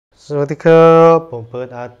สวัสดีครับผมเพิร์ด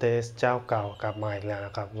อาร์ติสเจ้าเก่ากลับมาอีกแล้วน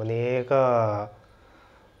ะครับวันนี้ก็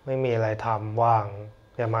ไม่มีอะไรทำว่าง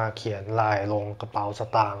จะมาเขียนลายลงกระเป๋าส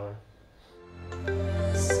ตางค์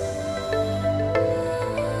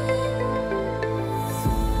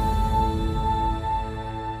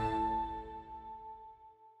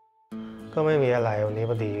ก็ไม่มีอะไรวันนี้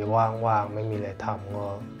พอดีว่างๆไม่มีอะไรทำก็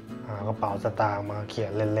หากระเป๋าสตางค์มาเขีย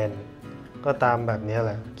นเล่นๆก็ตามแบบนี้แห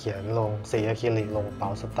ละเขียนลงสีอะคริลิกลงกระเป๋า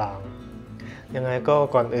สตางค์ยังไงก็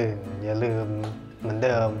ก่อนอื่นอย่าลืมเหมือนเ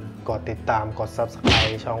ดิมกดติดตามกด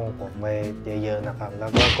Subscribe ช่องผมไว้เยอะๆนะครับแล้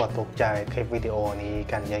วก็กดถูกใจคลิปวิดีโอนี้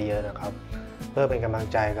กันเยอะๆนะครับเพื่อเป็นกำลัง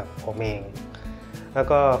ใจกับผมเองแล้ว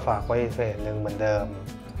ก็ฝากไว้เพจหนึ่งเหมือนเดิม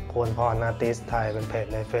ควรพรอาร์ติสไทยเป็นเพจ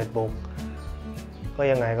ใน Facebook ก็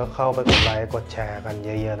ยังไงก็เข้าไปกดไลค์กดแชร์กันเย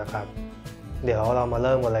อะๆนะครับเดี๋ยวเรามาเ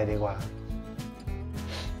ริ่มกันเลยดีกว่า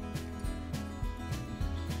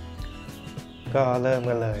ก็เริ่ม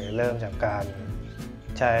กันเลยเริ่มจากการ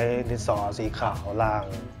ใช้ดินสอสีขาวล่า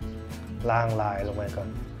งลายลงไปก่อน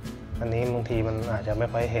อันนี้บางทีมันอาจจะไม่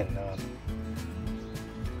ค่อยเห็นนะครับ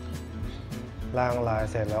ล่างลาย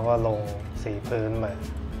เสร็จแล้วก็ลงสีพื้นไป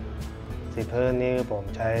สีพื้นนี่ผม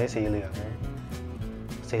ใช้สีเหลือง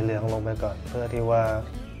ลงไปก่อนเพื่อที่ว่า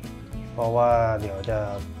เพราะว่าเดี๋ยวจะ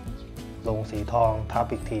ลงสีทองทับ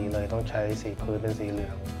อีกทีเลยต้องใช้สีพื้นเป็นสีเหลื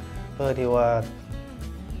องเพื่อที่ว่า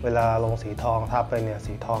เวลาลงสีทองทับไปเนี่ย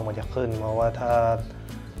สีทองมันจะขึ้นเพราะว่า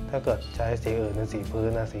ถ้าเกิดใช้สีอื่นเป็นสีพื้น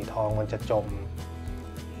นะสีทองมันจะจม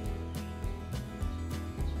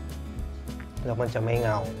แล้วมันจะไม่เง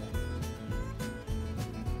า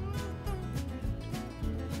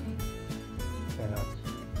นะครับ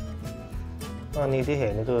ตอนนี้ที่เห็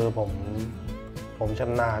นคือผมช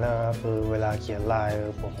ำนาญนะครับคือเวลาเขียนลาย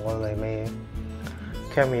ผมก็เลยไม่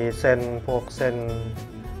แค่มีเส้นพวกเส้น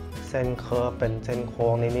เคิร์ฟเป็นเส้นโค้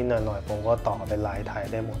งนิดๆหน่อยๆผมก็ต่อเป็นลายไทย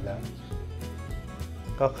ได้หมดแล้ว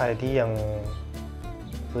ก็ใครที่ยัง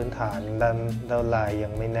พื้นฐานด้านลายยั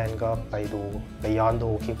งไม่แน่นก็ไปย้อนดู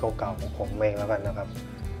คลิปเก่าๆของผมเองแล้วกันนะครับ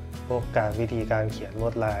พวกวิธีการเขียนลว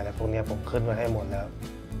ดลายอะไรพวกนี้ผมขึ้นไว้ให้หมดแล้ว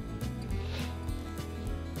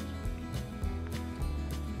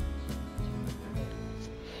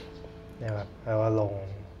นะครับแล้วก็ลง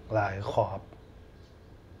ลายขอบ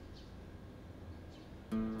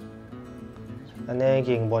อันนี้จ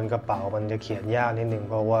ริงๆบนกระเป๋ามันจะเขียนยากนิดหนึ่ง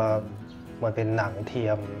เพราะว่ามันเป็นหนังเที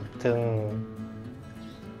ยมซึ่ง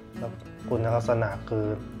คุณลักษณะคือ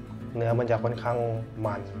เนื้อมันจะค่อนข้าง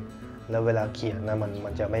มันแล้วเวลาเขียนนะมั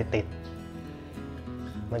นจะไม่ติด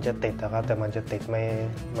มันจะติดนะครับแต่มันจะติด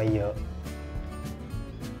ไม่เยอะ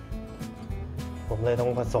ผมเลยต้อ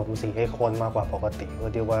งผสมสีให้ข้นมากกว่าปกติเพื่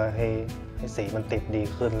อที่ว่าให้สีมันติดดี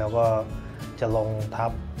ขึ้นแล้วก็จะล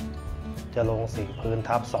งสีพื้น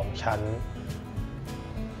ทับ2ชั้น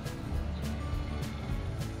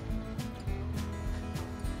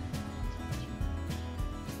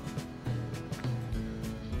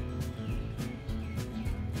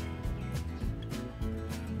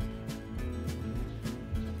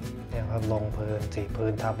ครับลงสีพื้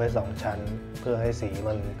นทับไว้2ชั้นเพื่อให้สี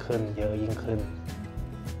มันขึ้นเยอะยิ่งขึ้น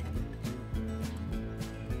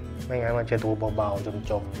ไม่งั้นมันจะดูเบาๆจม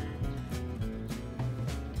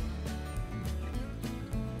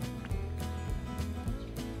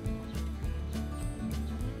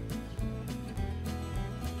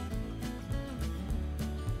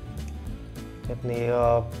เทปนี้ก็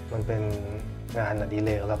มันเป็นงานอดิเร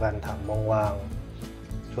กแล้วกันทำว่าง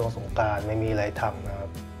ๆช่วงสงกรานต์ไม่มีอะไรทำนะครั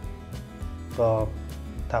บก็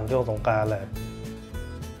ทำช่วงสงกรานต์แหละ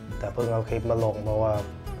แต่เพิ่งเอาคลิปมาลงเพราะว่า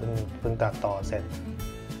เพิ่งตัดต่อเสร็จ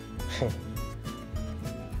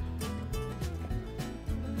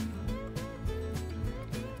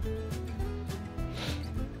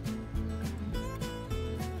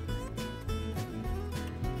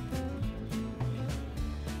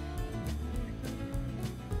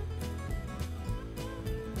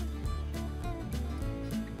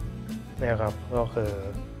เนี่ยครับก็คือ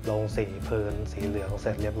ลงสีพื้นสีเหลืองเส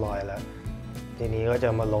ร็จเรียบร้อยแล้วทีนี้ก็จะ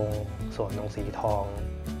มาลงส่วนตรงสีทอง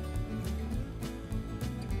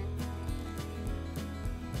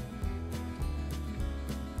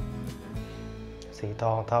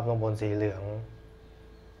ทับลงบนสีเหลือง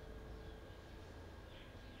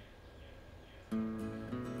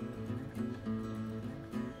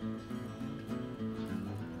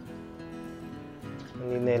อัน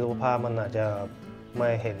นี้ในรูปภาพมันอาจจะไม่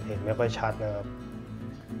เห็นไม่ค่อยชัดนะครับ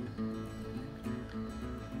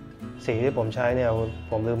สีที่ผมใช้เนี่ย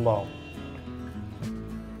ผมลืมบอก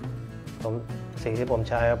สีที่ผม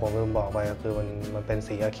ใช้ผมลืมบอกไปก็คือมันเป็น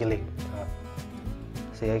สีอะคริลิกครับ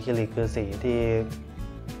สีอะคริลิกคือสีที่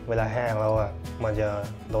เวลาแห้งแล้วมันจะ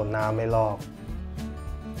โดนน้ำไม่ลอก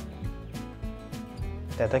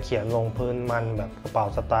แต่ถ้าเขียนลงพื้นมันแบบกระเป๋า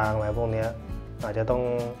สตางค์อะไรพวกนี้อาจจะต้อง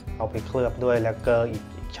เอาไปเคลือบด้วยแลกเกอร์อี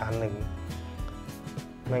กชั้นหนึ่ง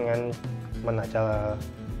ไม่งั้นมันอาจจะ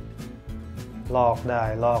ลอกได้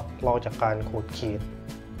ลอกจากการขูดขีด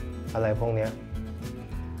อะไรพวกนี้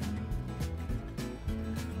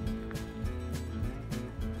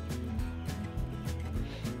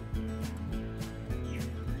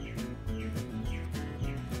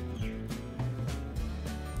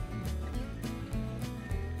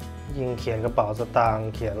ยิ่งเขียนกระเป๋าสตางค์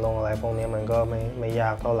เขียนลงอะไรพวกนี้มันก็ไม่ย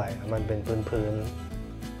ากเท่าไหร่มันเป็นพื้น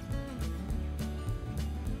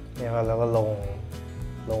เนี่ยครับแล้วก็ล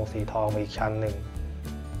งสีทองไปอีกชั้นหนึ่ง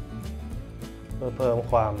เพื่อเพิ่ม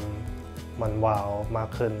ความมันวาวมาก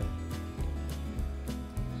ขึ้น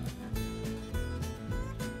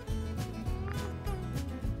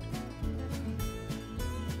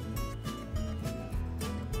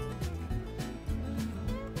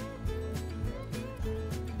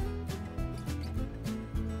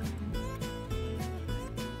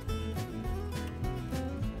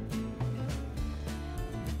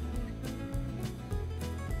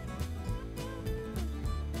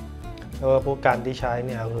แล้วผู้กันที่ใช้เ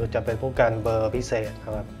นี่ยคือจะเป็นผู้กันเบอร์พิเศษค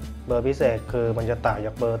รับเบอร์พิเศษคือมันจะต่างจ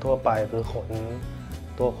ากเบอร์ทั่วไปคือ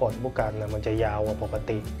ตัวขนผู้กันมันจะยาวกว่าปก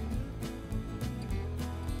ติ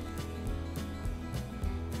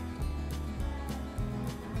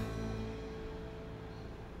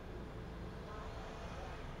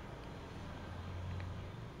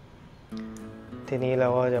ทีนี้เรา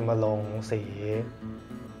ก็จะมาลงสี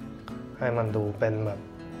ให้มันดูเป็นแบบ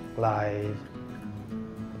ลาย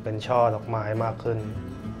เป็นช่อดอกไม้มากขึ้น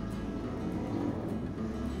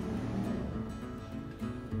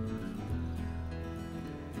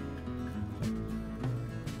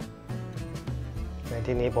ใน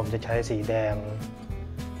ที่นี้ผมจะใช้สีแดง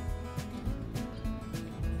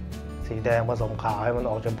ผสมขาวให้มัน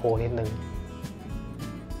ออกชมพูนิดนึง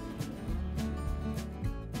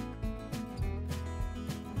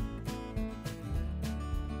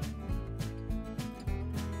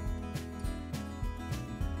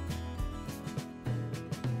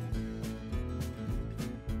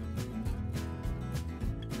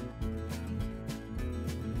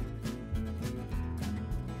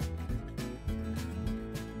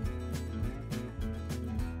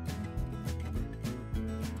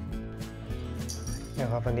น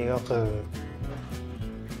ะครับอันนี้ก็คือ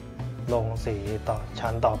ลงสีต่อ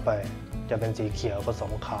ชั้นต่อไปจะเป็นสีเขียวผส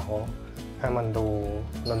มขาวให้มันดู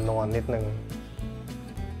นวลๆนิดนึง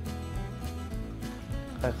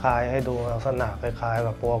คล้ายๆให้ดูลักษณะคล้ายๆ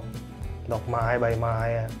กับพวกดอกไม้ใบไม้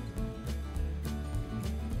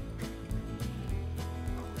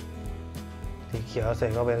สีเขียวเสร็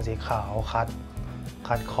จก็เป็นสีขาว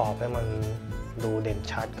คัดขอบให้มันดูเด่น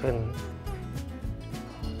ชัดขึ้น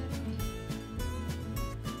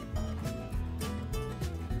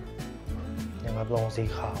ลงสี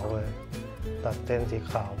ขาวเลยตัดเส้นสี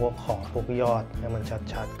ขาวพวกขอบพวกยอดให้มัน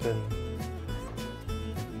ชัดๆขึ้น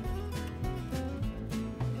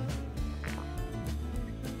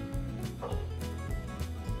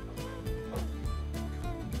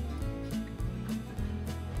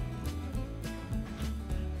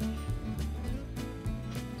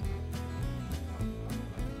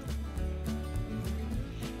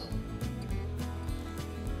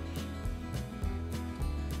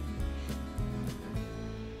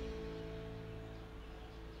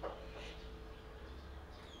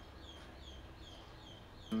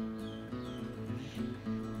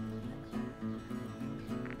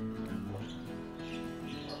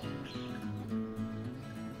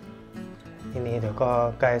ทีนี้เดี๋ยวก็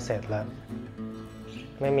ใกล้เสร็จแล้ว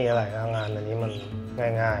ไม่มีอะไรงานอันนี้มัน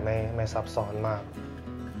ง่ายๆไม่ซับซ้อนมาก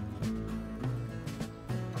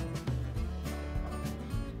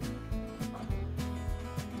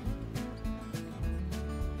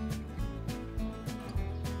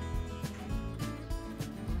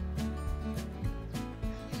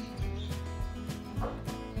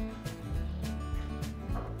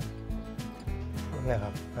นะค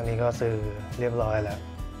รับอันนี้ก็ซื้อเรียบร้อยแล้ว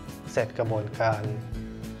เสร็จกระบวนการ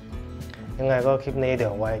ยังไงก็คลิปนี้เดี๋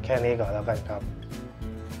ยวไว้แค่นี้ก่อนแล้วกันครับ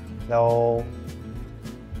แล้ว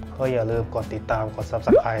ก็อย่าลืมกดติดตามกด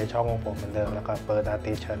Subscribe ช่องของผมเหมือนเดิมนะครับเปิด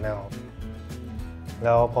Artist Channel แ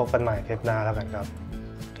ล้วพบกันใหม่คลิปหน้าแล้วกันครับ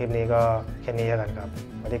คลิปนี้ก็แค่นี้แล้วกันครับ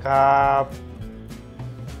สวัสดีครับ